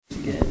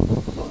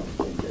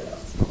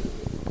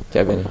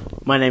Okay, Benny.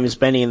 My name is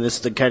Benny and this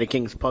is the Dakota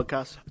Kings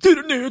podcast.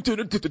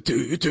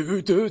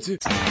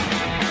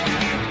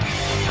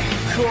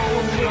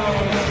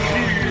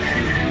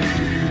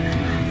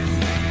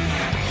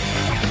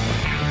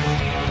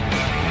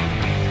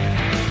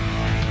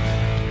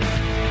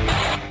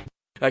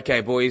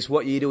 Okay, boys,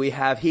 what year do we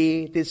have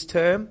here this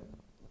term?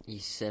 Year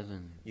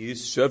 7. Year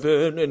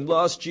 7, and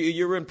last year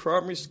you were in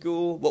primary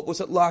school. What was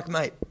it like,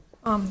 mate?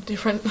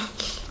 Different.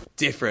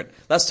 Different.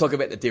 Let's talk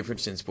about the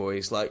differences,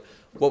 boys. Like,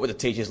 what were the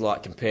teachers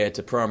like compared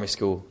to primary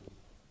school?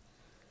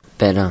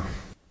 Better.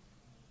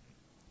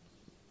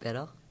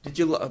 Better? Did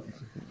you?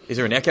 Is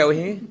there an echo in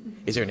here?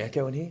 Is there an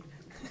echo in here?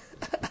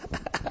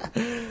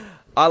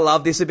 I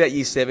love this about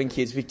Year 7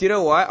 kids. But do you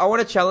know why? I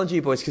want to challenge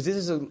you, boys, because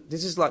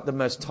this is like the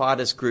most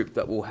tightest group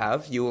that we'll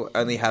have. You'll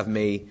only have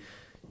me.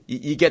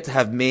 You get to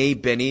have me,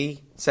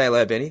 Benny. Say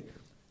hello, Benny.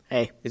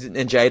 Hey. And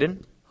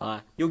Jaden.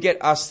 Hi. You'll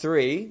get us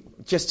three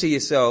just to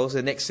yourselves.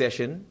 The next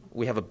session,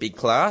 we have a big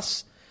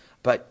class,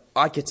 but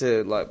I get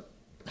to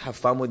have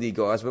fun with you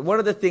guys. But one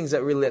of the things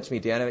that really lets me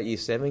down about Year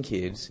 7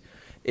 kids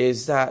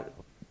is that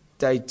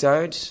they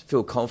don't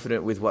feel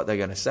confident with what they're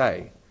going to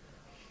say.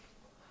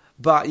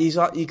 But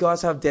you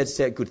guys have dead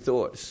set good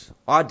thoughts.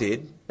 I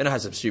did, and I had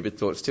some stupid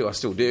thoughts too. I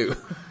still do.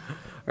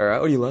 All right,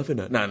 what are you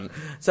laughing at? None.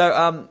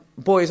 So,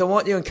 boys, I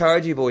want to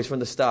encourage you boys from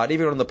the start,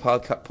 even on the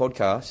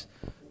podcast,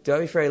 don't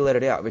be afraid to let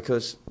it out,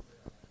 because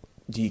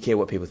do you care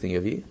what people think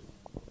of you?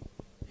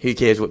 Who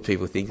cares what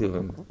people think of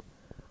them?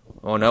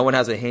 Oh, no one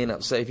has a hand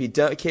up. So if you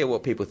don't care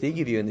what people think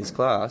of you in this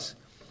class,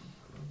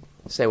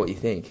 say what you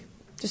think.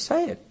 Just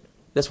say it.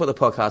 That's what the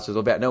podcast is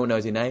all about. No one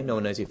knows your name, no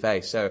one knows your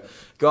face. So,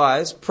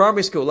 guys,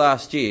 primary school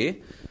last year,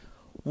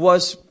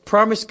 was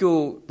primary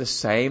school the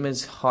same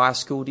as high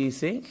school, do you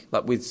think?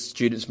 Like with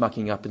students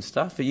mucking up and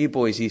stuff? For you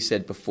boys, you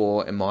said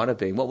before it might have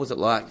been. What was it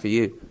like for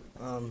you?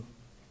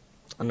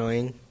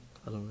 Annoying.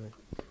 I don't know.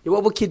 Yeah,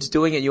 what were kids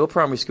doing at your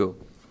primary school?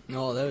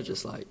 No, they were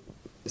just like,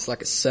 it's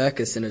like a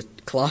circus in a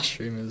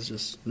classroom. It was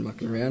just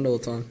mucking around all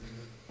the time.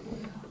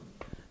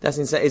 That's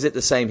insane. Is it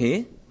the same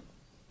here?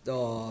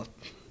 Oh,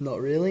 not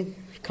really.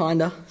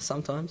 Kinda,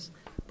 sometimes.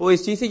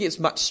 Boys, do you think it's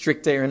much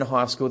stricter in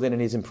high school than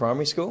it is in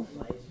primary school?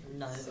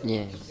 No.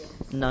 Yeah.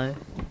 No.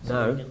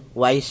 No.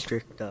 Way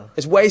stricter.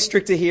 It's way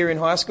stricter here in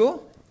high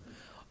school?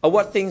 Or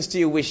what things do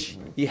you wish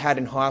you had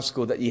in high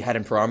school that you had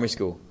in primary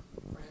school?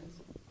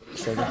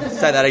 Say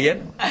that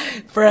again.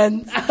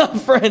 Friends.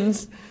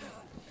 Friends.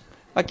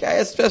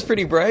 Okay, that's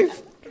pretty brave.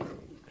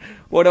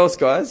 What else,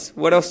 guys?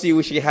 What else do you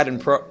wish you had in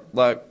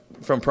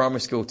from primary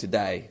school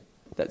today?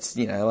 That's,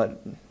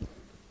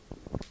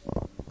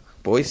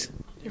 boys?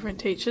 Different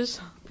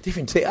teachers.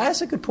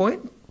 That's a good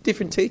point.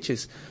 Different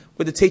teachers.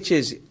 Were the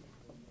teachers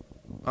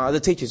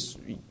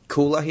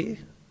cooler here?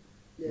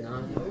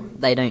 No.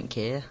 They don't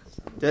care.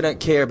 They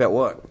don't care about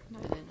what? No,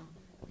 they're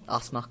not.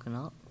 Us mucking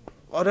up.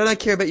 Oh, they don't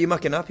care about you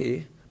mucking up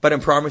here. But in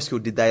primary school,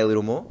 did they a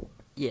little more?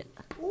 Yeah.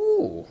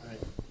 Ooh.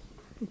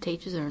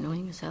 Teachers are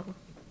annoying as hell.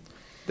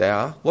 They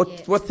are?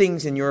 What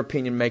things, in your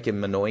opinion, make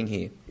them annoying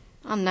here?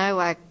 I don't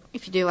know,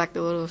 if you do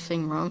the little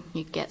thing wrong,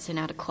 you get sent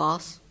out of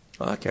class.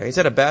 Okay, is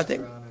that a bad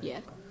thing?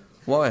 Yeah.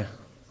 Why? I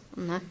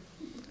don't know.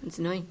 It's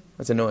annoying.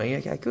 That's annoying.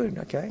 Okay, good.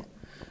 Okay.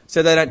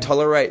 So they don't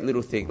tolerate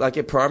little things. Like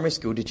at primary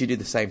school, did you do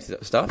the same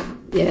stuff?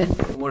 Yeah.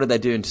 What did they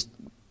do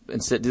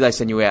instead? Did they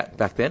send you out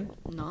back then?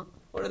 Not.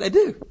 What did they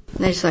do?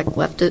 They just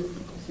left it.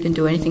 Didn't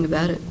do anything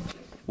about it.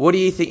 What do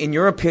you think, in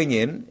your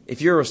opinion,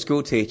 if you're a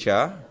school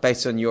teacher,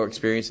 based on your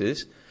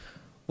experiences,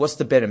 what's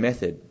the better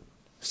method?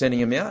 Sending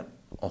them out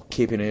or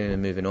keeping it in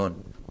and moving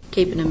on?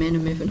 Keeping them in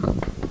and moving on.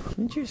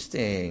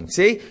 Interesting.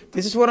 See,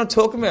 this is what I'm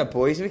talking about,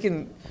 boys.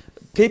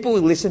 People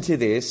will listen to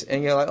this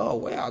and you're like, oh,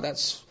 wow,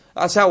 that's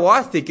how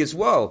I think as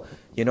well.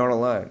 You're not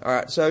alone. All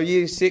right, so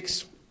Year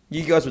 6,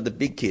 you guys were the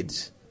big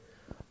kids.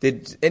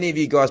 Did any of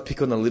you guys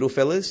pick on the little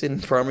fellas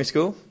in primary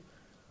school?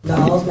 No,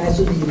 I was mates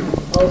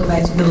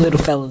with the little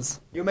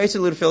fellas. You were mates with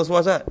the little fellas?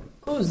 Why's that?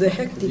 Because they're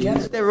hectic, yeah.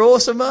 They're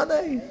awesome, aren't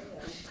they?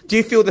 Do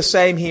you feel the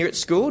same here at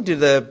school? Do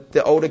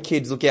the older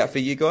kids look out for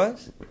you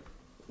guys?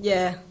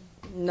 Yeah.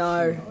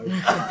 No.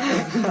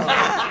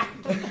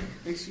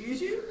 Excuse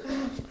you?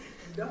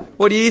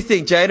 What do you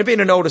think, Jada?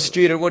 Being an older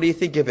student, what do you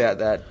think about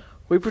that?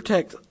 We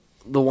protect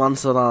the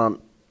ones that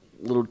aren't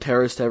little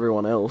terrorists to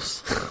everyone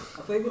else. I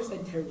thought you were going to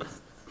say terrorists.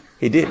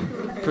 He did.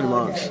 Pretty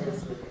much.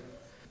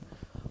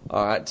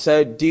 All right.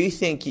 So, do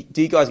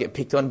you guys get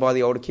picked on by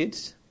the older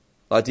kids?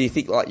 Like, do you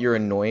think you're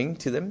annoying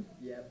to them?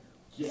 Yeah.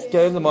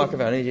 Go to the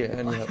microphone.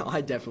 I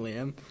definitely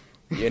am.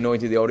 You're annoying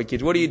to the older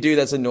kids. What do you do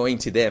that's annoying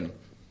to them?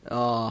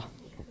 Oh.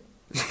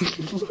 You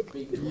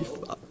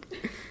fuck.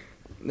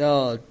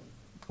 No.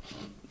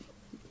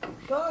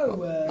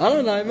 Go. I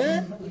don't know,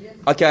 man.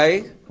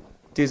 Okay.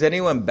 Does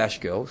anyone bash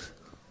girls?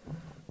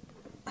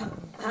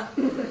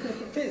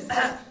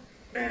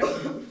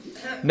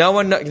 No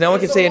one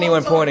can see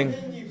anyone pointing.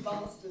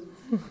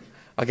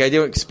 Okay, do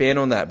you expand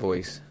on that,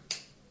 boys?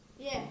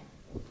 Yeah.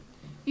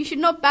 You should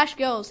not bash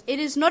girls. It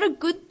is not a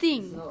good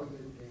thing.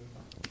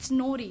 It's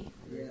naughty.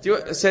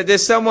 So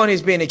there's someone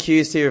who's been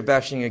accused here of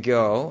bashing a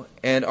girl,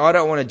 and I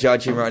don't want to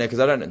judge him right now because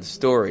I don't know the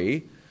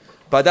story.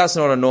 But that's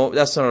not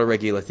a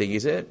regular thing,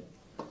 is it?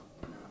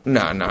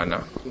 No.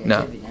 No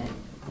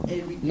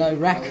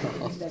rack.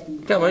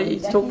 Come on, you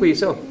talk for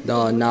yourself.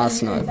 No,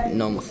 it's not a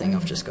normal thing.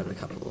 I've just got a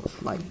couple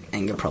of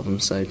anger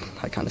problems, so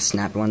I kind of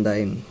snapped one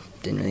day and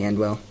didn't really end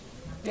well.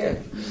 Yeah.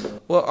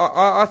 Well,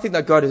 I think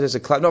that guy deserves a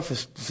clap, not for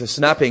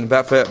snapping,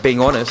 but for being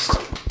honest.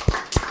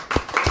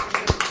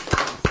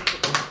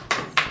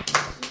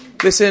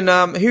 Listen,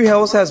 who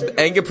else has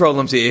anger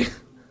problems here?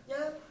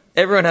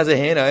 Everyone has a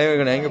hand.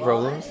 Everyone has anger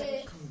problems.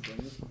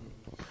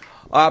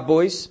 All right,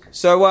 boys.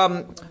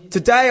 So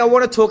today I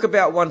want to talk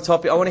about one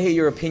topic. I want to hear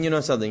your opinion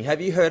on something.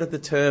 Have you heard of the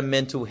term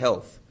mental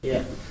health?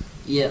 Yeah.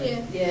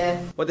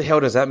 What the hell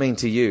does that mean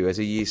to you as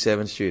a Year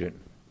 7 student?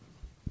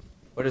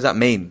 What does that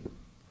mean?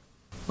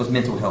 What's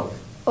mental health?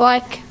 I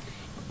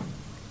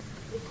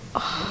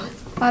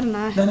don't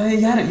know. No,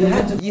 you had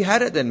it. You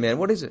had it then, man.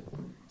 What is it?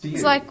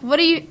 It's like what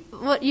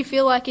you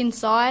feel like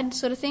inside,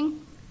 sort of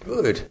thing.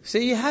 Good.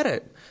 See, you had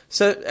it.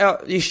 So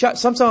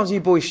sometimes you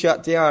boys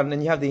shut down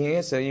and you have the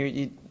answer.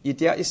 You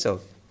doubt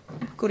yourself.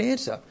 Good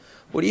answer.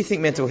 What do you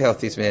think mental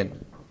health is,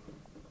 man?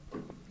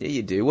 Yeah,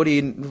 you do. What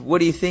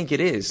do you think it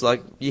is?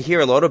 Like, you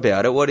hear a lot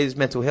about it. What is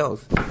mental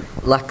health?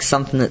 Like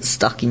something that's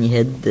stuck in your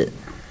head that,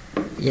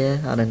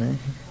 I don't know.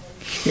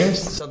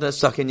 Yes. Something that's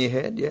stuck in your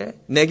head, yeah.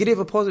 Negative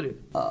or positive?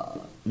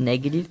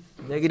 Negative.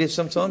 Negative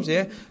sometimes,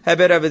 yeah. How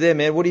about over there,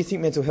 man? What do you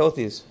think mental health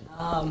is?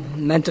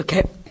 Mental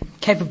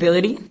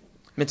capability.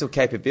 Mental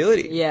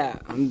capability? Yeah,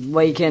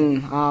 where you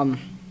can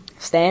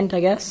stand, I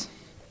guess.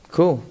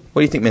 Cool.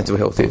 What do you think mental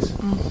health is?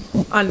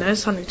 I don't know,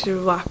 something to do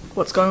with like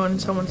what's going on in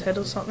someone's head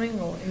or something,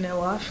 or in their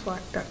life,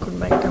 like that could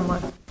make them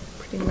like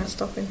pretty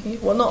messed up in here.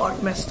 Well, not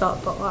like messed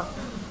up, but like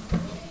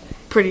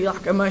pretty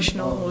like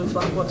emotional with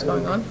like what's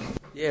going on.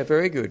 Yeah,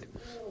 very good.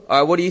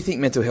 What do you think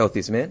mental health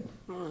is, man?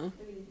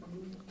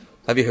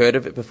 Have you heard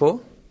of it before?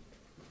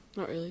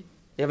 Not really.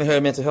 You haven't heard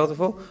of mental health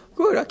before?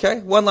 Good, okay.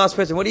 One last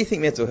question. What do you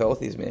think mental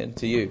health is, man,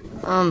 to you?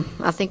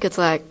 I think it's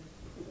like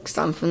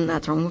something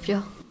that's wrong with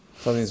you.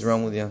 Something's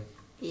wrong with you?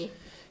 Yeah.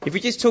 If we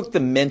just took the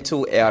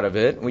mental out of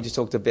it, and we just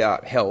talked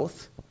about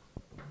health,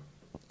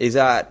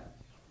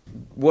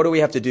 what do we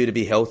have to do to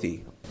be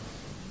healthy?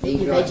 Eat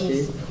the right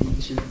food.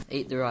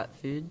 Eat the right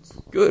foods.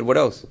 Good, what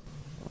else?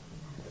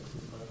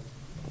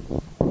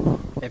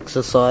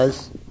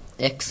 Exercise.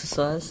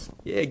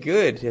 Yeah,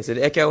 good. There's an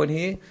echo in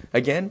here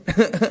again.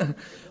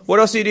 What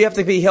else do you have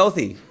to be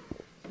healthy?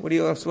 What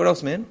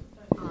else, man?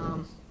 I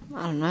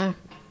don't know.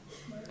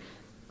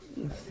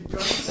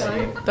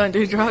 Don't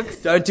do drugs.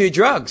 Don't do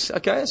drugs.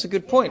 Okay, that's a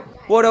good point.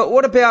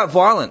 What about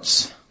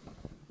violence?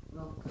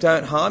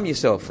 Don't harm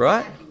yourself,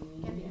 right?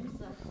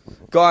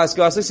 Guys,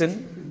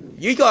 listen.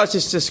 You guys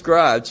just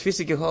described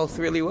physical health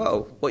really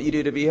well. What you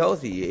do to be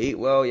healthy. You eat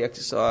well, you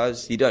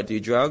exercise, you don't do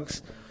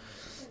drugs.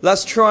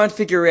 Let's try and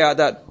figure out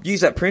use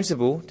that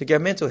principle to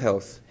get mental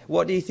health.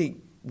 What do you think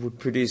would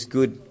produce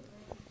good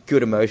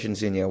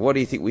emotions in you? What do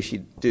you think we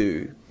should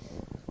do?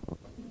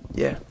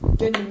 Yeah.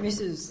 Get a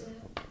missus.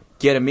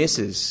 Get a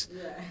missus.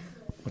 Yeah.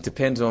 It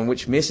depends on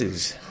which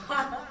missus.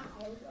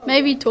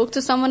 Maybe talk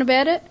to someone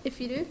about it if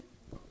you do.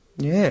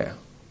 Yeah,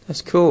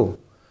 that's cool.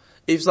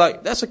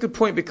 That's a good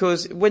point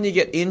because when you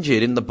get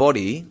injured in the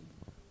body,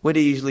 where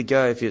do you usually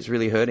go if it's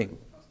really hurting?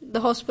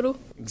 The hospital.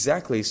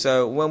 Exactly.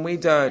 So when we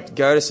don't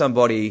go to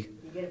somebody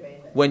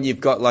when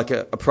you've got like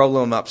a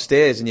problem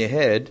upstairs in your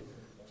head,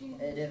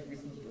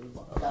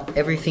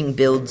 everything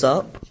builds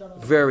up.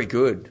 Very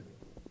good.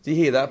 Do you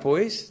hear that,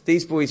 boys?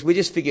 These boys, we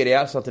just figured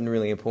out something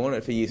really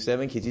important for Year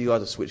 7 kids. You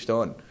guys are switched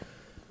on.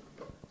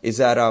 Is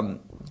that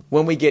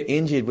when we get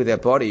injured with our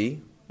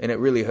body and it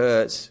really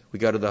hurts, we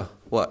go to the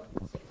what?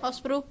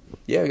 Hospital.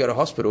 Yeah, we go to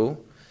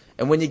hospital.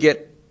 And when you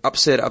get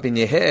upset up in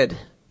your head,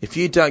 if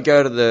you don't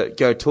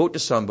go talk to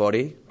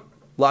somebody,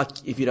 like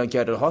if you don't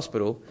go to the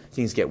hospital,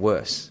 things get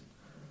worse.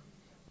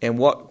 And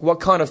what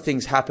kind of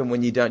things happen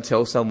when you don't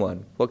tell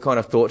someone? What kind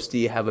of thoughts do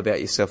you have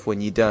about yourself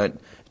when you don't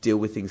deal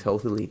with things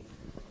healthily?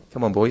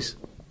 Come on, boys.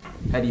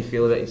 How do you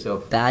feel about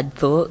yourself? Bad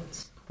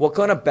thoughts. What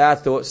kind of bad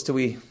thoughts do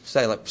we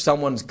say? Like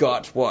someone's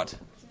got what?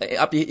 Say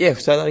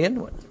that again.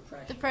 What?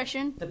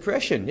 Depression.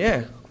 Depression,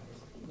 yeah.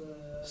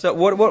 So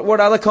what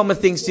other common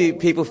things do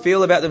people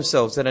feel about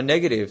themselves that are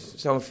negative?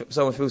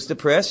 Someone feels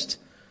depressed.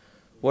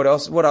 What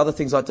else? What other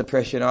things like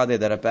depression are there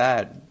that are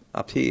bad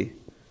up here?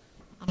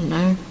 I don't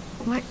know.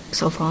 Like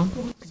self-harm.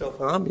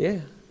 Self-harm, yeah.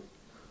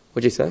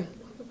 What'd you say?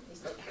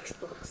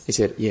 He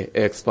said, yeah,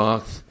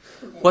 Xbox.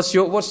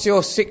 What's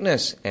your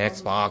sickness?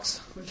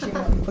 Xbox.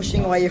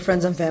 Pushing away your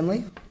friends and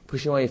family.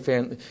 Pushing away your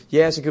family.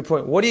 Yeah, that's a good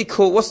point.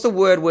 What's the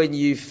word when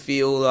you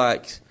feel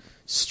like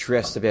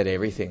stressed about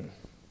everything?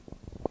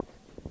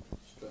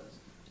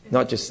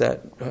 Not just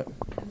that.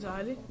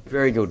 Anxiety.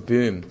 Very good.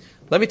 Boom.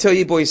 Let me tell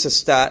you boys a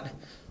stat.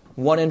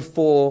 1 in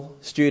 4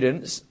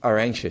 students are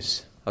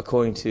anxious,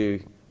 according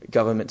to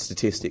government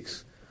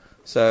statistics.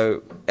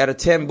 So out of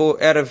 10 boys,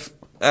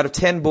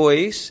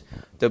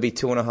 there'll be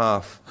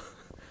 2.5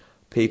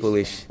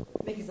 people-ish.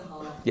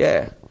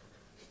 Yeah.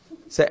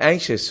 So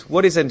anxious.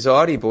 What is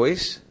anxiety,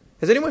 boys?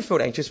 Has anyone felt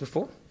anxious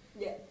before?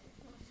 Yeah.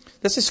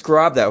 Let's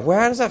describe that. Well,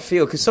 how does that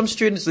feel? Because some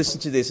students listen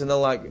to this and they're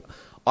like,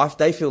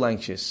 they feel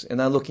anxious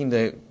and they're looking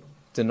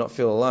to not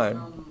feel alone.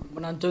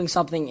 When I'm doing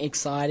something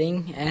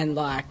exciting and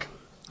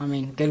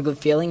get a good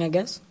feeling, I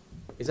guess.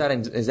 Is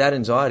that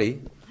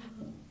anxiety?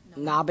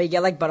 Nah, but you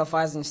get like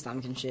butterflies in your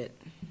stomach and shit.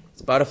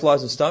 It's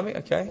butterflies in the stomach.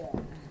 Okay.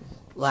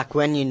 Like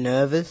when you're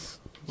nervous.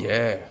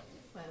 Yeah.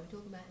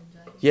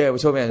 Yeah, we're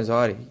talking about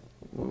anxiety.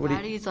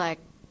 Anxiety is like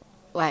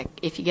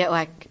if you get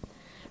like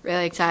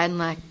really excited and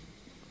like,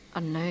 I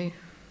don't know,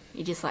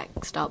 you just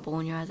like start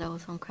bawling your eyes out or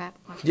some crap.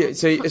 Yeah,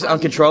 so it's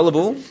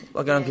uncontrollable,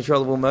 like an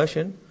uncontrollable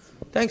emotion.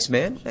 Thanks,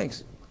 man.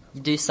 Thanks. You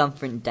do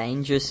something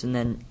dangerous and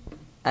then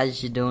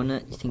as you're doing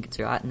it, you think it's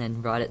right, and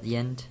then right at the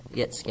end, you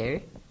get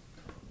scary.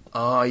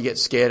 Oh, you get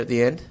scared at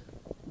the end?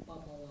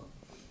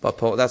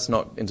 Bipolar. That's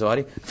not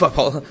anxiety.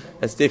 Bipolar.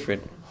 That's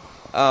different.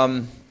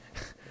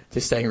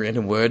 Just saying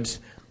random words.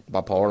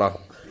 Bipolar.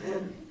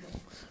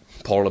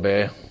 Polar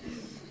bear.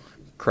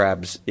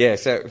 Crabs. Yeah,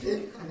 so...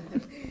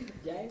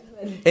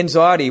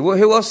 Anxiety. Well,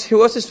 who else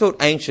has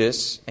felt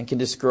anxious and can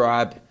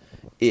describe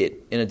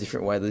it in a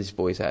different way that these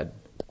boys had?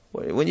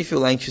 When you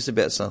feel anxious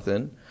about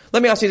something...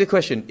 Let me ask you the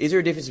question. Is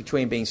there a difference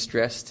between being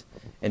stressed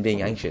and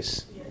being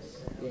anxious?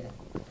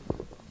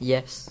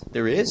 Yes.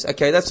 There is?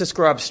 Okay, let's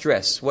describe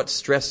stress. What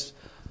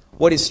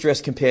is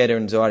stress compared to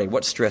anxiety?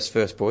 What's stress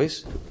first,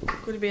 boys?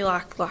 Could it be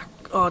like,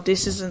 oh,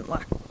 this isn't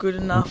like good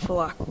enough for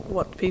like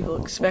what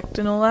people expect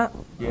and all that?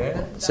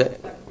 Yeah.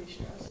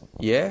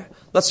 Yeah.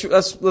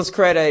 Let's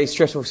create a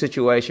stressful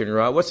situation,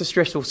 right? What's a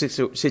stressful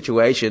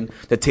situation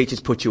that teachers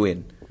put you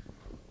in?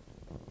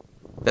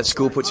 That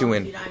school puts you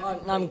in?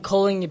 I'm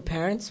calling your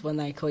parents when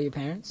they call your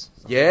parents.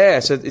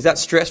 Yeah. So is that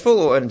stressful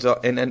or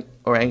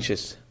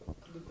anxious?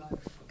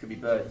 Could be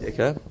both.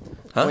 Okay.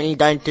 Huh? When you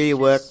don't do your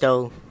work,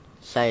 they'll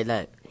say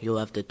that you'll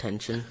have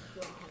detention.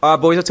 All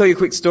right, boys, I'll tell you a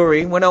quick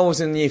story. When I was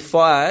in year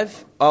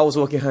 5, I was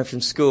walking home from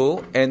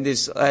school, and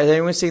has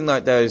anyone seen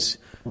like those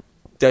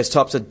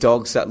types of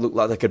dogs that look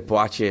like they could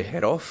bite your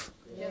head off?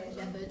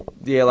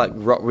 Yeah, like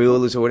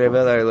Rottweilers or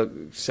whatever. They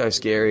look so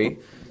scary,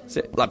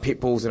 like pit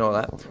bulls and all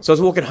that. So I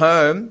was walking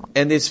home,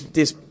 and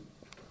this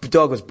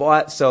dog was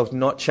by itself,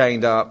 not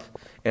chained up,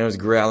 and it was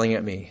growling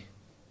at me.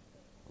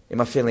 Am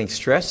I feeling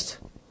stressed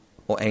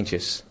or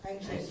anxious?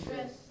 Anxious.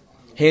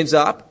 Hands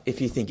up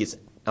if you think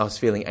I was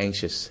feeling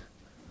anxious.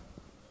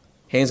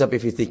 Hands up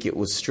if you think it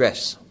was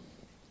stress.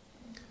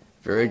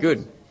 Very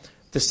good.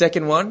 The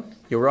second one,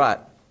 you're right.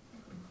 I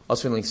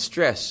was feeling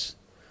stress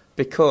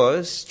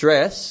because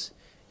stress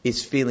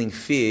is feeling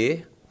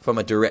fear from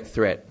a direct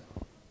threat.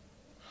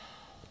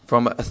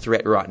 From a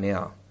threat right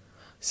now.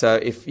 So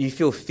if you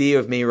feel fear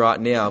of me right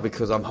now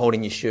because I'm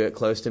holding your shirt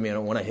close to me and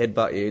I want to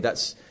headbutt you,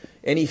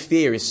 any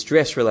fear is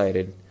stress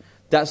related.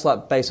 That's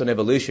like based on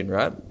evolution,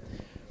 right?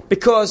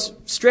 Because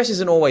stress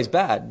isn't always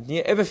bad.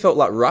 You ever felt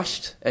like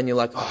rushed and you're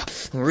like, oh,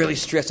 I'm really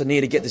stressed, I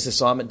need to get this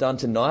assignment done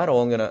tonight,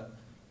 or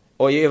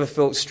you ever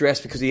felt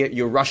stressed because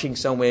you're rushing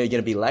somewhere, you're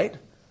going to be late?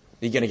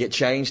 You're going to get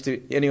changed?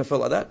 Anyone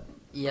felt like that?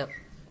 Yep.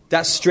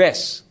 That's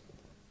stress.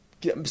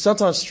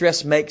 Sometimes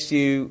stress makes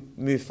you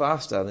move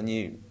faster than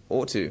you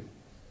ought to.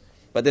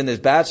 But then there's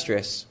bad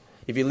stress.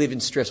 If you live in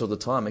stress all the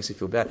time, it makes you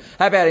feel bad.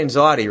 How about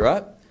anxiety,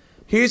 right?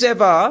 Who lives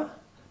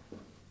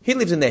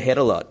in their head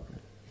a lot?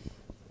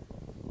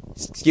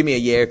 Just give me a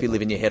yeah if you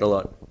live in your head a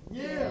lot.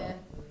 Yeah.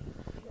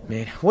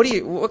 Man,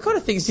 what kind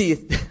of things do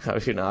you... I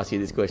shouldn't ask you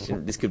this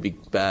question. This could be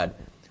bad.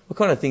 What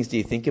kind of things do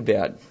you think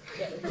about?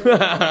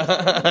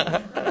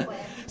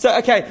 So,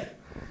 okay.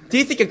 Do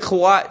you think a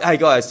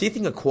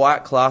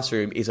quiet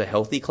classroom is a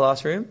healthy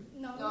classroom?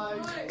 No.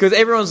 Because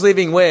everyone's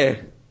living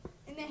where?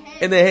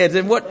 In their heads.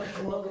 And what...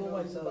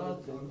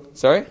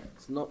 Sorry?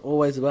 It's not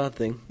always a bad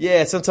thing.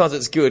 Yeah, sometimes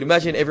it's good.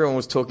 Imagine everyone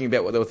was talking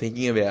about what they were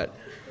thinking about.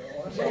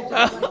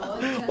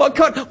 What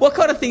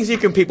kind of things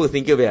can people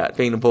think about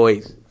being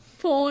boys?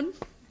 Porn.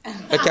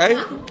 Okay.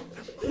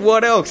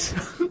 What else?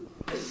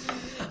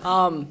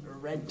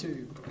 Red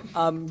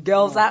tube.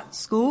 Girls at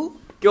school.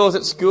 Girls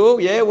at school,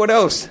 yeah. What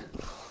else?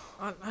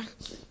 I don't know.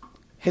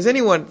 Has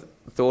anyone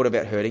thought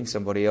about hurting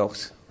somebody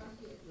else?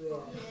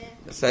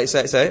 Yeah. Say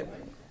it.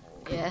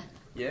 Yeah.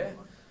 Yeah.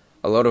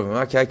 A lot of them.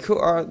 Okay, cool.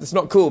 All right. That's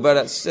not cool, but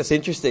that's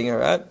interesting. All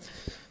right.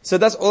 So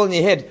that's all in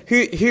your head.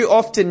 Who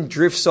often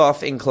drifts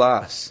off in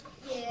class?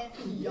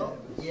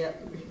 Yeah.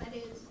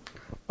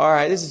 All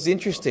right, this is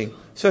interesting.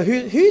 So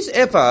who's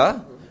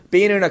ever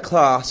been in a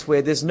class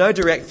where there's no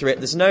direct threat,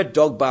 there's no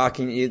dog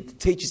barking, the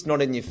teacher's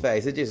not in your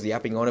face, they're just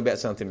yapping on about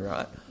something,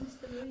 right?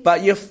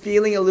 But you're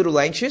feeling a little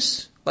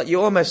anxious? Like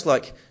you're almost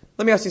like...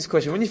 Let me ask this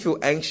question. When you feel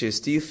anxious,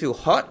 do you feel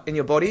hot in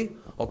your body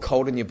or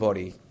cold in your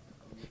body?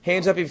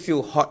 Hands up if you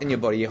feel hot in your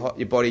body.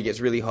 Your body gets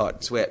really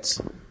hot,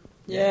 sweats.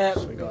 Yeah.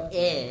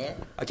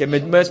 Okay,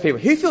 most people.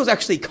 Who feels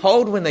actually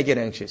cold when they get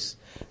anxious?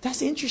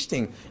 That's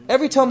interesting.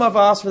 Every time I've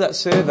asked for that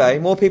survey,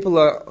 more people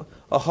are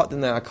hot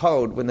than they are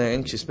cold when they're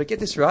anxious. But get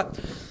this right.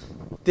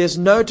 There's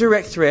no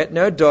direct threat,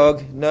 no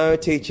dog, no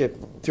teacher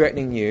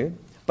threatening you,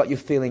 but you're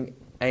feeling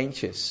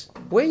anxious.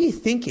 Where are you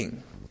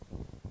thinking?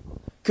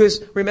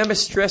 Because remember,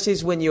 stress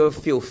is when you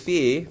feel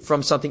fear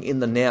from something in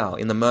the now,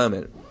 in the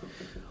moment.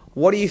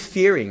 What are you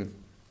fearing?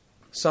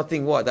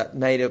 Something what that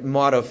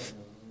might have...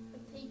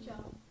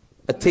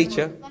 A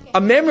teacher? A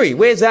memory.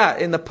 Where's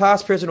that? In the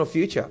past, present or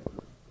future?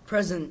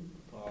 Present.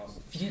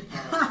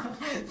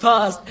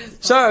 Past.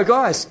 So,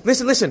 guys,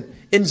 listen.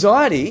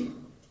 Anxiety,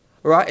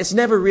 right, it's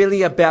never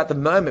really about the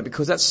moment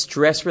because that's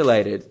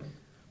stress-related.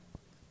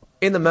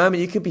 In the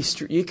moment,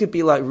 you could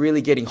be like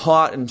really getting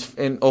hot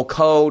and or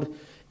cold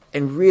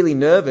and really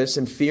nervous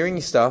and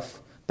fearing stuff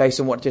based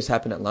on what just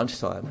happened at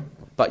lunchtime.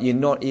 But you're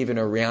not even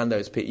around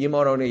those people. You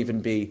might not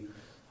even be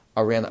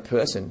around that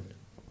person,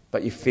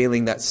 but you're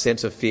feeling that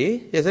sense of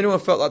fear. Has anyone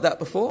felt like that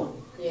before?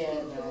 Yeah,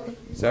 no.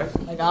 Sorry?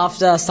 Like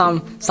after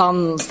some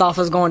stuff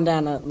has gone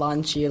down at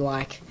lunch, you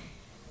like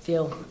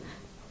feel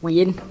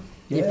weird.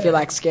 You feel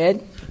like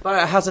scared.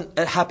 But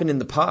it happened in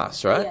the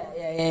past, right?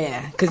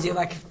 Yeah. Because you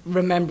like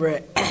remember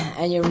it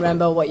and you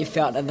remember what you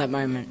felt at that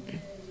moment.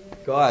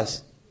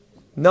 Guys,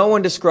 no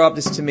one described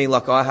this to me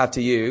like I have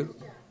to you,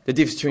 the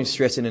difference between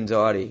stress and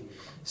anxiety.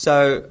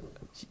 So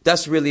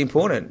that's really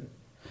important.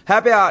 How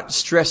about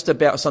stressed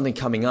about something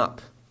coming up?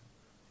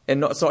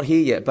 And it's not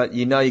here yet, but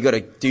you know you got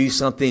to do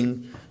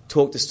something,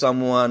 talk to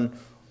someone,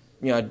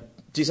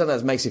 do something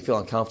that makes you feel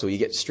uncomfortable. You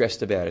get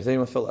stressed about it. Has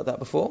anyone felt like that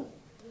before?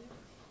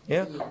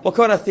 Yeah? What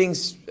kind of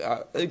things...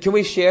 can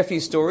we share a few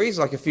stories,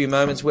 like a few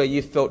moments where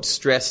you felt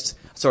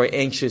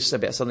anxious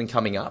about something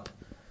coming up?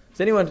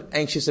 Is anyone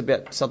anxious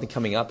about something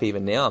coming up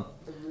even now?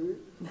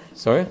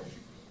 Sorry?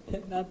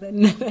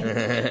 Nothing.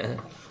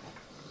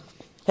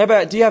 How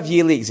about, do you have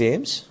yearly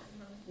exams?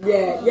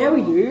 Yeah,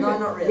 we do. No,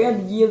 not really. We have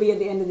yearly at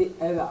the end of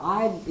the...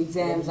 I had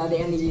exams at the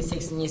end of year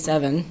 6 and year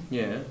 7.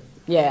 Yeah.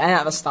 Yeah, and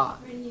at the start.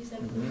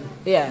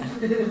 Yeah.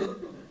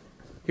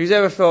 Who's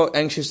ever felt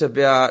anxious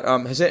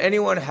about... has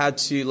anyone had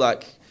to,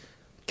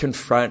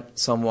 confront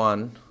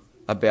someone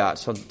about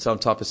some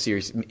type of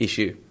serious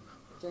issue?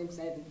 James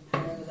David,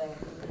 over there.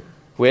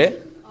 Where?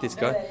 This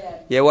guy?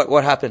 Yeah,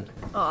 what happened?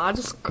 Oh, I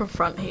just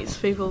confront heaps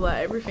of people about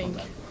everything.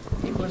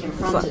 He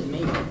confronted me.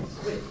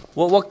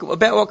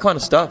 What kind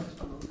of stuff?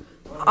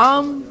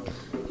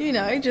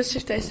 Just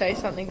if they say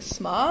something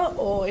smart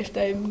or if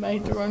they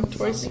made the wrong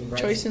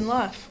choice in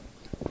life.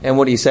 And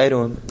what do you say to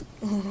them?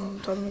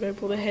 Tell them to go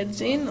pull their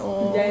heads in,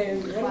 or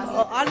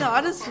I don't know.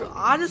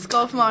 I just go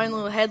off my own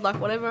little head, like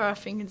whatever I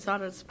think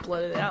inside, I just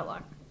blurt it out.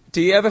 Like,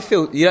 do you ever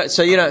feel? You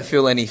don't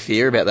feel any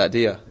fear about that, do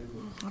you?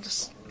 I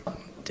just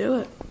do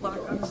it.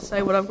 Like I just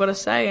say what I've got to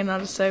say, and I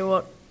just say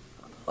what,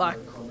 like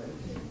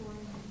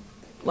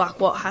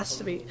what has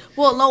to be.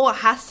 Well, not what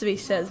has to be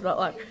said, but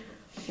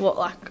what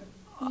what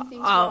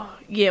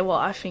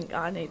I think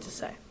I need to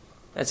say.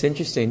 That's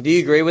interesting. Do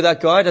you agree with that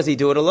guy? Does he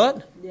do it a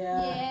lot?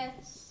 Yeah.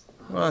 Yes.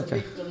 Oh, okay.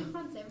 He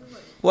confronts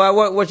everybody.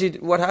 Well,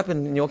 what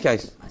happened in your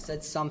case? I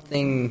said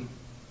something.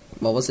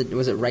 What was it?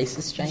 Was it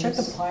racist, James? Chuck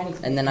the pie in his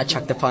face. And then I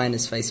chucked the pie in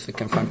his face for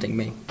confronting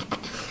me.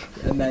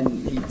 And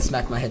then he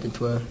smacked my head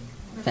into a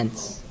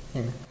fence.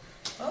 Yeah.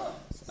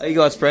 Are you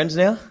guys friends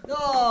now?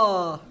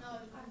 Oh.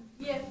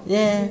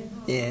 Yeah.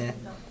 Yeah.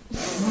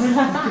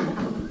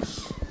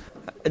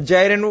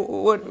 Jaden,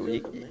 what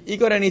you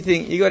got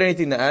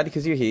anything to add?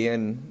 Because you're here,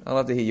 and I'd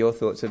love to hear your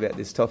thoughts about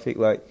this topic.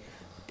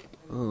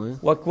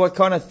 What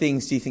kind of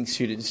things do you think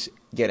students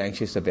get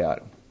anxious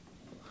about?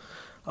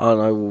 I don't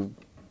know. Well,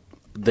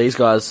 these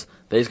guys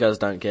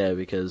don't care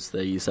because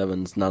they're year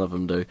 7s. None of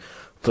them do.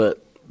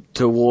 But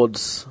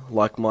towards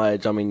my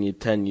age, year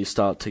 10, you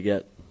start to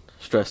get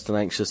stressed and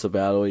anxious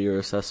about all your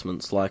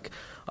assessments.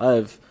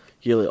 I'm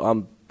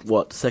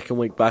second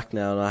week back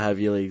now, and I have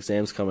yearly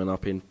exams coming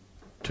up in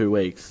 2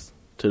 weeks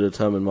to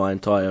determine my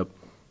entire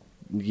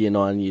year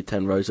 9, year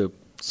 10 Rosa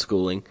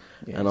schooling,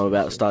 and I'm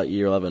about to start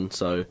year 11.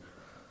 So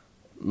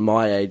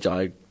my age,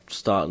 I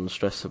start and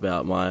stress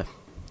about my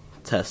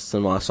tests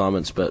and my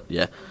assignments. But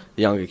yeah,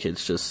 the younger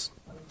kids just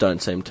don't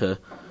seem to.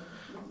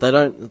 They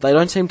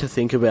don't seem to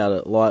think about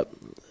it.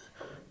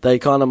 They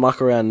kind of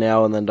muck around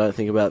now and then don't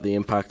think about the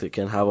impact it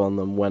can have on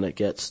them when it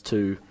gets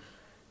to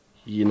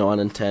year 9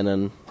 and 10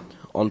 and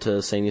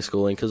onto senior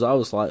schooling. Because I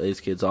was like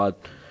these kids. I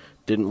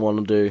didn't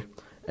want to do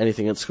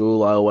anything at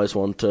school. I always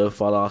wanted to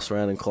fight ass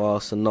around in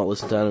class and not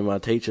listen to any of my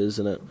teachers,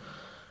 and it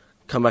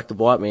come back to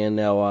bite me. And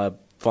now I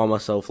find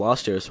myself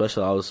last year,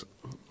 especially, I was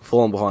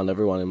falling behind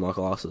everyone in my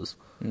classes.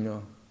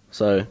 No.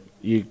 So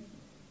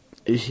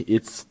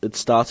it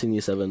starts in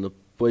year 7. The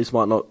boys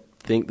might not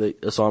think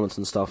that assignments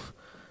and stuff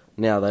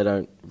now, they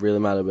don't really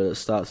matter, but it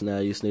starts now.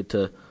 You just need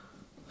to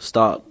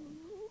start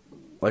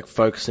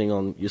focusing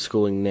on your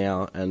schooling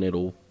now, and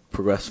it'll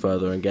progress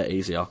further and get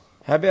easier.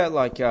 How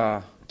about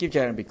give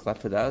Jaden a big clap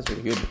for that? That was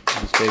really good.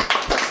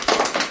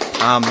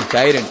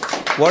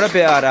 Jaden, what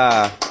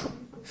about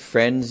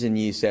friends in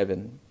year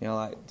 7?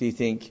 Do you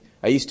think,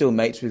 are you still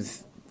mates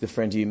with the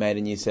friends you made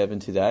in year 7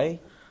 today?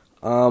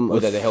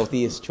 Were they the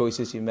healthiest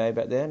choices you made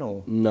back then,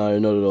 or? No,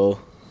 not at all.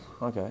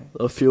 Okay.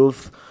 A few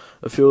of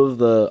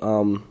the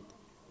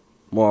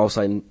I'll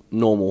say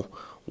normal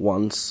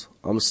ones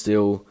I'm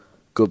still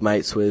good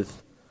mates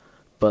with,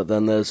 but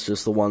then there's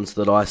just the ones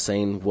that I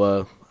seen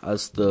were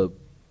as the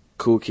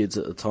cool kids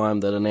at the time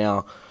that are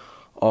now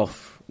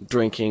off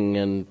drinking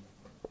and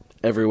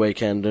every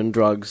weekend and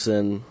drugs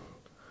and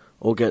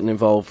all getting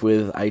involved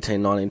with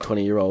 18, 19,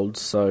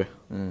 20-year-olds. So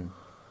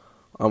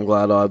I'm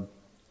glad I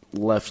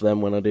left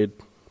them when I did.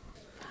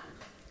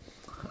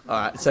 All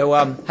right.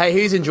 So, hey,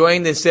 who's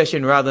enjoying this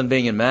session rather than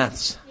being in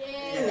maths?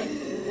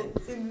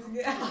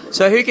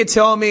 So who can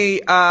tell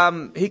me?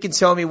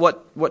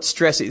 What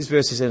stress is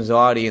versus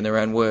anxiety in their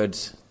own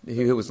words?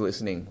 Who was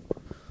listening?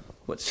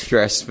 What's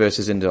stress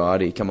versus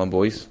anxiety? Come on,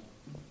 boys.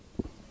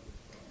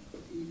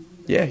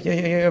 Yeah.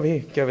 Over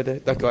here. Go over there.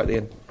 That guy at the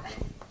end.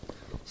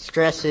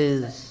 Stress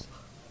is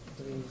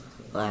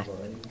like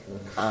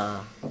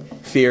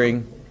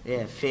Fearing.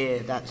 fear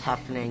that's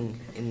happening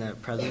in the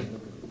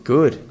present.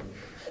 Good.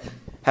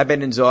 How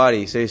about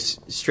anxiety? So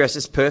stress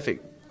is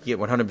perfect. You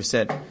get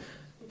 100%.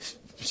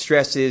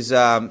 Stress is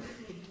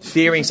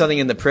fearing something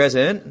in the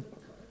present,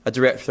 a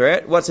direct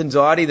threat. What's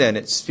anxiety then?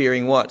 It's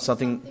fearing what?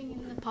 Something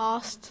In the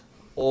past,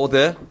 or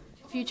the...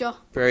 future.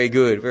 Very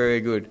good,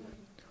 very good.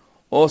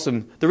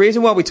 Awesome. The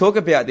reason why we talk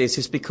about this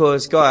is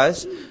because,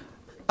 guys,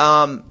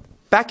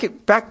 back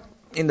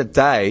in the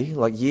day,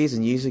 like years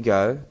and years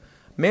ago,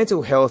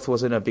 mental health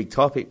wasn't a big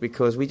topic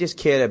because we just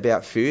cared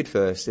about food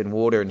first and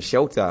water and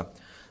shelter.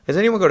 Has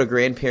anyone got a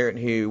grandparent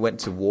who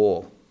went to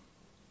war?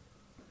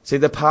 See,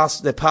 they're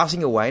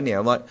passing away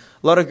now. Like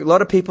a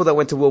lot of people that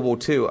went to World War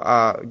II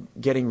are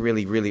getting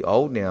really, really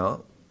old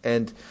now,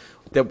 and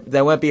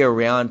they won't be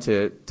around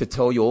to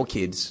tell your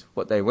kids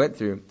what they went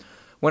through.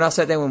 When I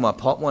sat down with my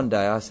pop one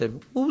day, I said,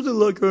 "What was it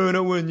like growing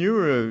up when you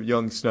were a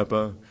young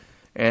snapper?"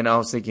 And I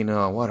was thinking,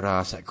 "Oh, why did I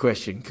ask that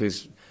question?"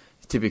 Because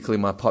typically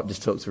my pop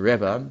just talks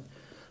forever.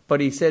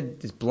 But he said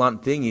this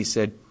blunt thing. He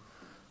said,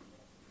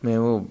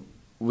 "Man, well,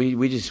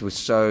 we just were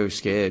so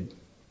scared."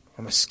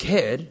 I'm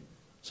scared.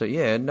 So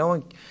yeah, no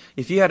one.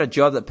 If you had a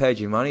job that paid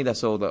you money,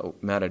 that's all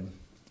that mattered.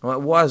 I'm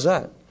like, why is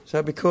that?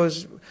 So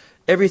because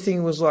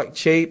everything was like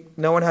cheap,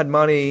 no one had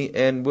money,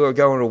 and we were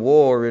going to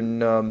war,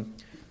 and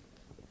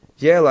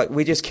like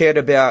we just cared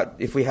about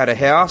if we had a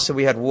house and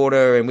we had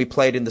water, and we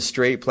played in the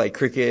street, played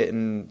cricket,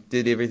 and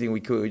did everything we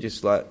could.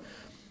 Just like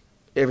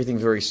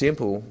everything's very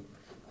simple.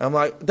 I'm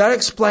like, that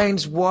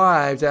explains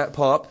why that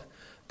pop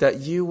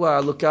that you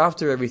look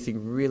after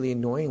everything really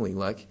annoyingly,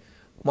 like.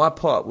 My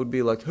pop would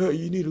be like, "Hey,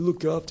 you need to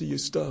look after your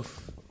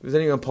stuff." Does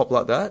anyone pop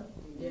like that?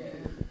 Yeah.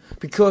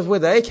 Because where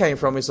they came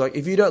from is like,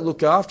 if you don't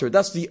look after it,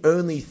 that's the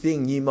only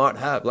thing you might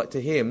have. Like to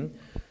him,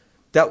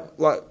 that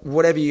like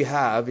whatever you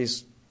have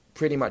is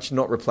pretty much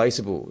not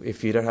replaceable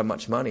if you don't have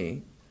much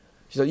money.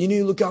 She's like, you need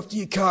to look after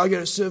your car,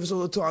 get a service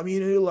all the time. You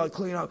need to like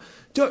clean up.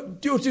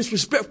 Don't do it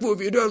disrespectful if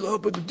you don't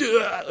help it to do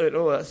that and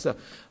all that stuff.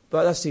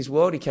 But that's his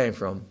world he came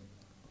from.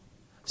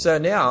 So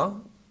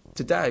now.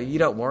 Today, you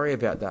don't worry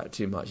about that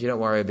too much. You don't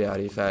worry about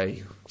if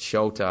a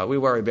shelter. We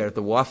worry about if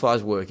the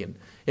Wi-Fi's working.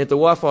 If the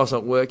Wi-Fi's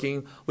not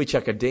working, we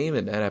chuck a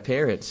demon at our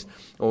parents.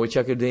 Or we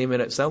chuck a demon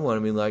at someone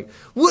and be like,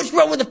 "What's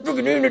wrong with the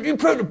freaking internet? You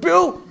pay the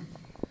bill?"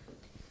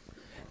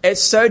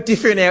 It's so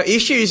different, our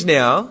issues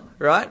now,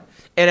 right?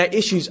 And our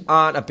issues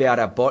aren't about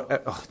our body.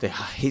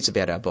 It's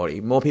about our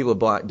body. More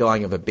people are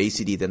dying of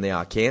obesity than they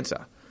are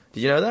cancer.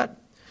 Did you know that?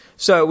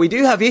 So we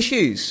do have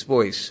issues,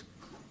 boys.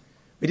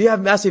 We do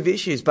have massive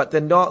issues, but they're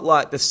not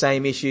like the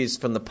same issues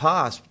from the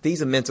past.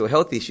 These are mental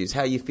health issues.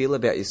 How you feel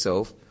about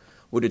yourself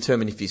will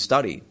determine if you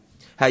study.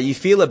 How you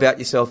feel about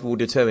yourself will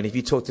determine if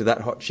you talk to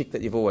that hot chick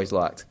that you've always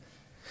liked.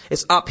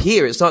 It's up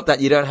here. It's not that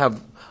you don't have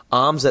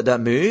arms that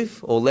don't move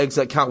or legs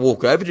that can't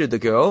walk over to the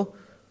girl.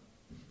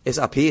 It's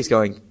up here. It's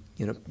going,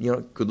 you're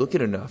not good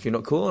looking enough. You're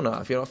not cool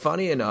enough. You're not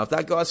funny enough.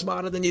 That guy's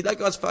smarter than you. That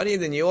guy's funnier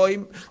than you.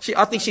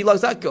 I think she loves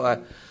that guy.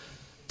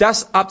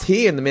 That's up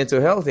here in the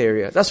mental health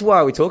area. That's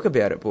why we talk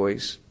about it,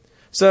 boys.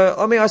 So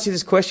let me ask you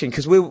this question,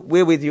 because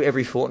we're with you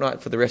every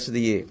fortnight for the rest of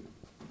the year.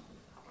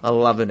 I'm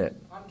loving it.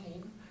 I'm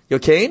keen. You're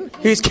keen?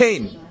 Who's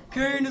keen?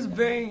 Keen as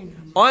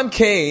bean. I'm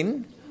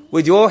keen,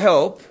 with your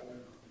help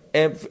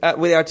and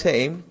with our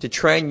team, to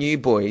train you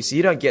boys.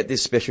 You don't get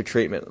this special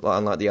treatment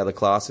unlike the other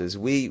classes.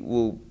 We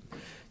will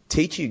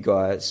teach you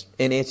guys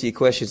and answer your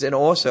questions and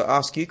also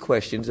ask you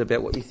questions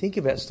about what you think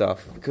about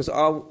stuff, because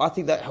I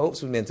think that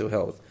helps with mental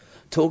health.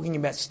 Talking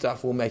about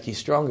stuff will make you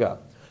stronger.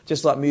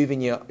 Just like moving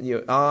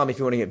your arm, if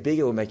you want to get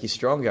bigger, will make you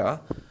stronger.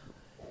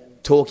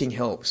 Talking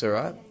helps, all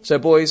right? So,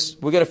 boys,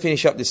 we're going to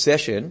finish up this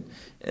session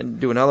and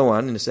do another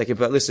one in a second.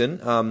 But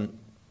listen, I want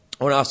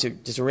to ask you,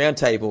 just a round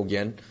table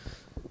again.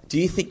 Do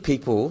you think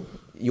people,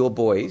 your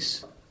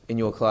boys in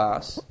your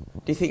class,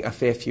 do you think a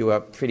fair few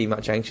are pretty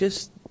much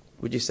anxious?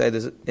 Would you say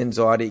there's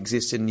anxiety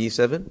exists in Year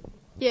 7?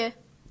 Yeah.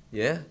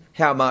 Yeah?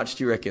 How much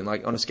do you reckon?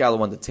 Like on a scale of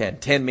 1 to 10.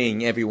 10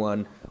 meaning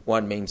everyone,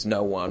 1 means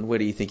no one. Where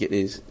do you think it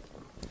is?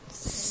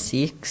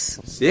 6.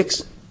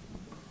 6?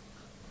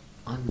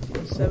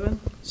 7.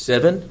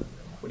 7?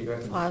 What do you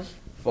reckon? 5.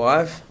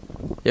 5?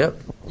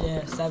 Yep.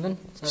 Yeah, 7.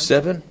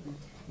 7?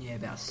 Yeah,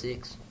 about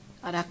 6.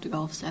 I'd have to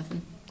go with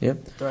 7.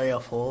 Yep. 3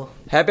 or 4.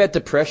 How about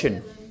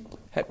depression?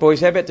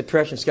 Boys, how about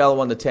depression? Scale of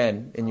 1 to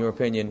 10, in your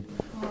opinion?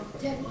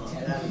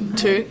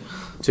 2.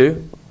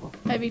 2?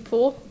 Maybe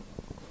 4.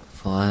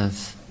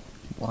 5.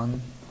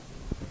 1.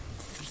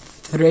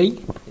 3,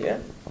 Yeah.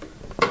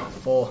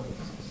 4,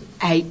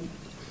 8.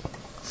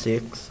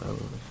 6.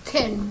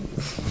 10.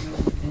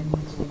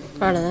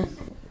 I don't know.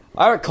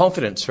 I reckon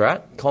confidence,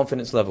 right?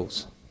 Confidence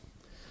levels.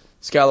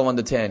 Scale of 1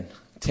 to 10.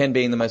 10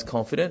 being the most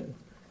confident.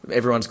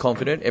 Everyone's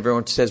confident.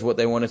 Everyone says what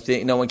they want to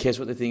think. No one cares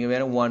what they think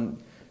about it. 1,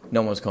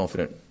 no one's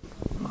confident.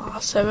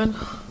 7.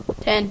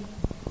 10.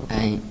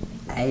 8.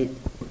 8.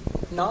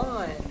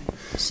 9.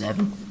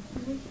 7.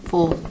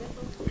 4.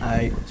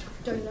 8.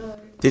 Don't know.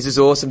 This is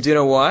awesome. Do you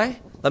know why?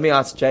 Let me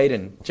ask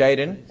Jaden.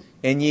 Jaden,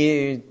 in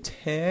year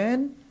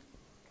 10,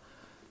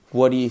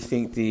 what do you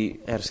think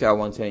out of scale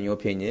 1 to 10, in your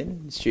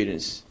opinion,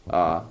 students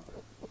are?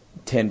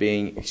 10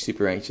 being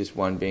super anxious,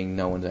 1 being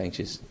no one's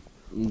anxious.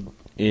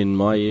 In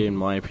my year, in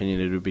my opinion,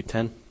 it would be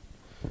 10.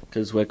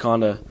 Because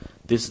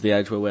this is the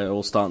age where we're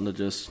all starting to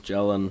just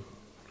gel and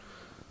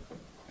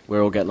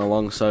we're all getting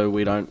along, so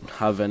we don't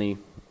have any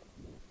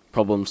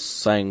problems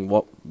saying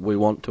what we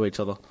want to each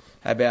other.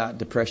 How about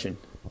depression?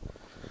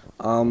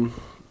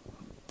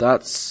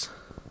 That's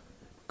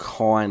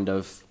kind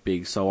of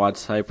big, so I'd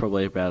say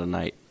probably about an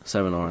 8,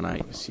 7 or an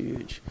 8. It's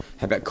huge.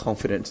 How about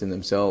confidence in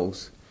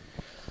themselves?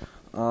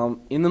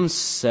 In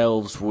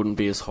themselves wouldn't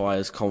be as high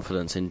as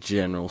confidence in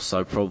general,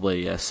 so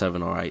probably a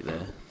 7 or 8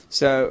 there.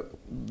 So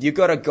you've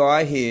got a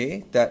guy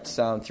here that's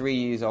 3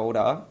 years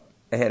older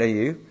ahead of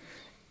you,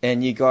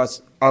 and you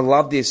guys, I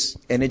love this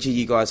energy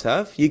you guys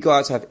have. You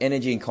guys have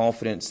energy and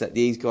confidence that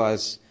these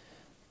guys,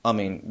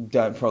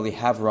 don't probably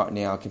have right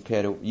now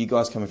compared to you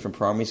guys coming from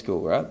primary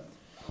school, right?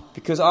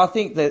 Because I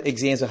think that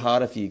exams are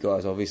harder for you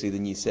guys, obviously,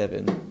 than year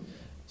 7.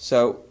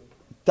 So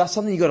that's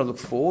something you've got to look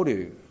forward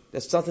to.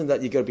 That's something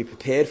that you've got to be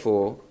prepared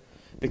for,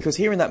 because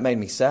hearing that made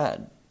me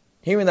sad.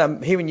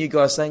 Hearing you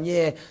guys saying,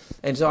 yeah,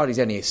 anxiety's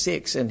only a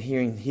 6, and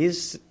hearing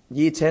his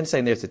year 10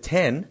 saying there's a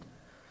 10,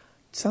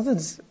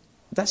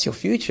 that's your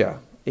future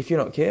if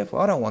you're not careful.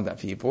 I don't want that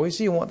for you boys.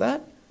 Do you want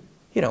that?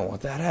 You don't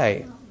want that,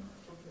 hey?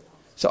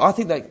 So I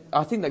think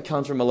that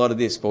comes from a lot of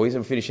this, boys.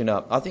 I'm finishing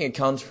up. I think it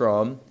comes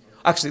from...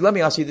 Actually, let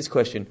me ask you this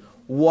question.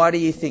 Why do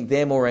you think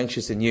they're more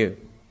anxious than you?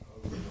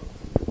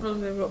 Well,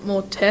 they've got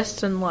more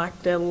tests and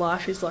their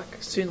life is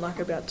soon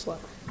about to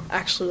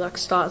actually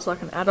start as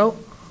an adult.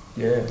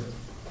 Yeah.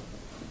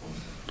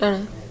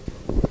 Don't know.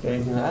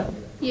 Anything like that?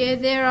 Yeah,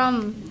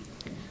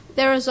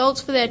 their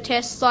results for their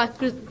tests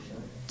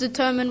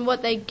determine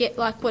what they get,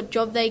 what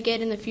job they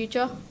get in the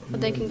future,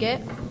 what they can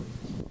get.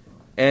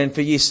 And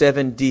for year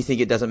 7, do you think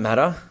it doesn't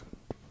matter?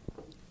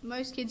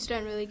 Most kids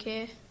don't really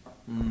care.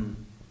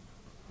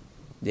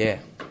 Yeah.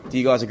 Do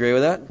you guys agree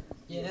with that?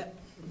 Yeah.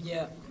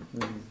 Yeah.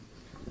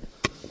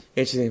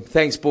 Interesting.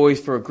 Thanks,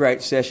 boys, for a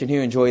great session. Who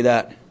enjoyed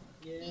that?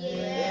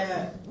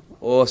 Yeah.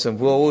 Awesome.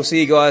 Well, we'll see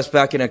you guys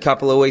back in a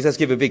couple of weeks. Let's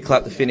give a big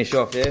clap to finish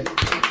off, yeah?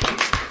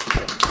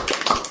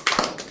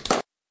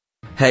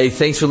 Hey,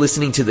 thanks for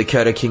listening to the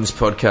Code of Kings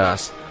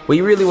podcast.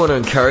 We really want to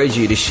encourage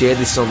you to share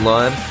this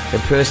online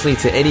and personally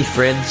to any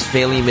friends,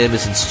 family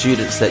members and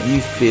students that you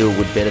feel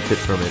would benefit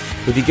from it.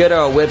 If you go to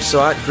our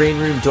website,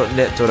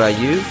 greenroom.net.au,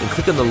 and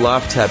click on the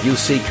Live tab, you'll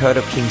see Code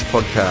of Kings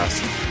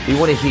podcast. We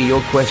want to hear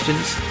your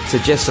questions,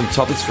 suggest some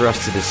topics for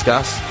us to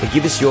discuss, and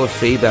give us your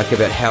feedback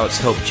about how it's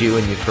helped you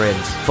and your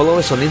friends. Follow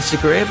us on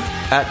Instagram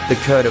 @The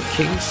Code of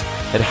Kings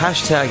and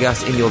hashtag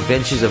us in your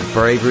ventures of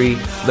bravery,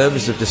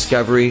 moments of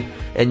discovery,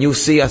 and you'll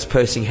see us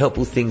posting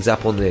helpful things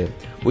up on there.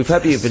 We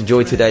hope you've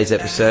enjoyed today's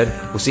episode.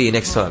 We'll see you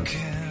next time.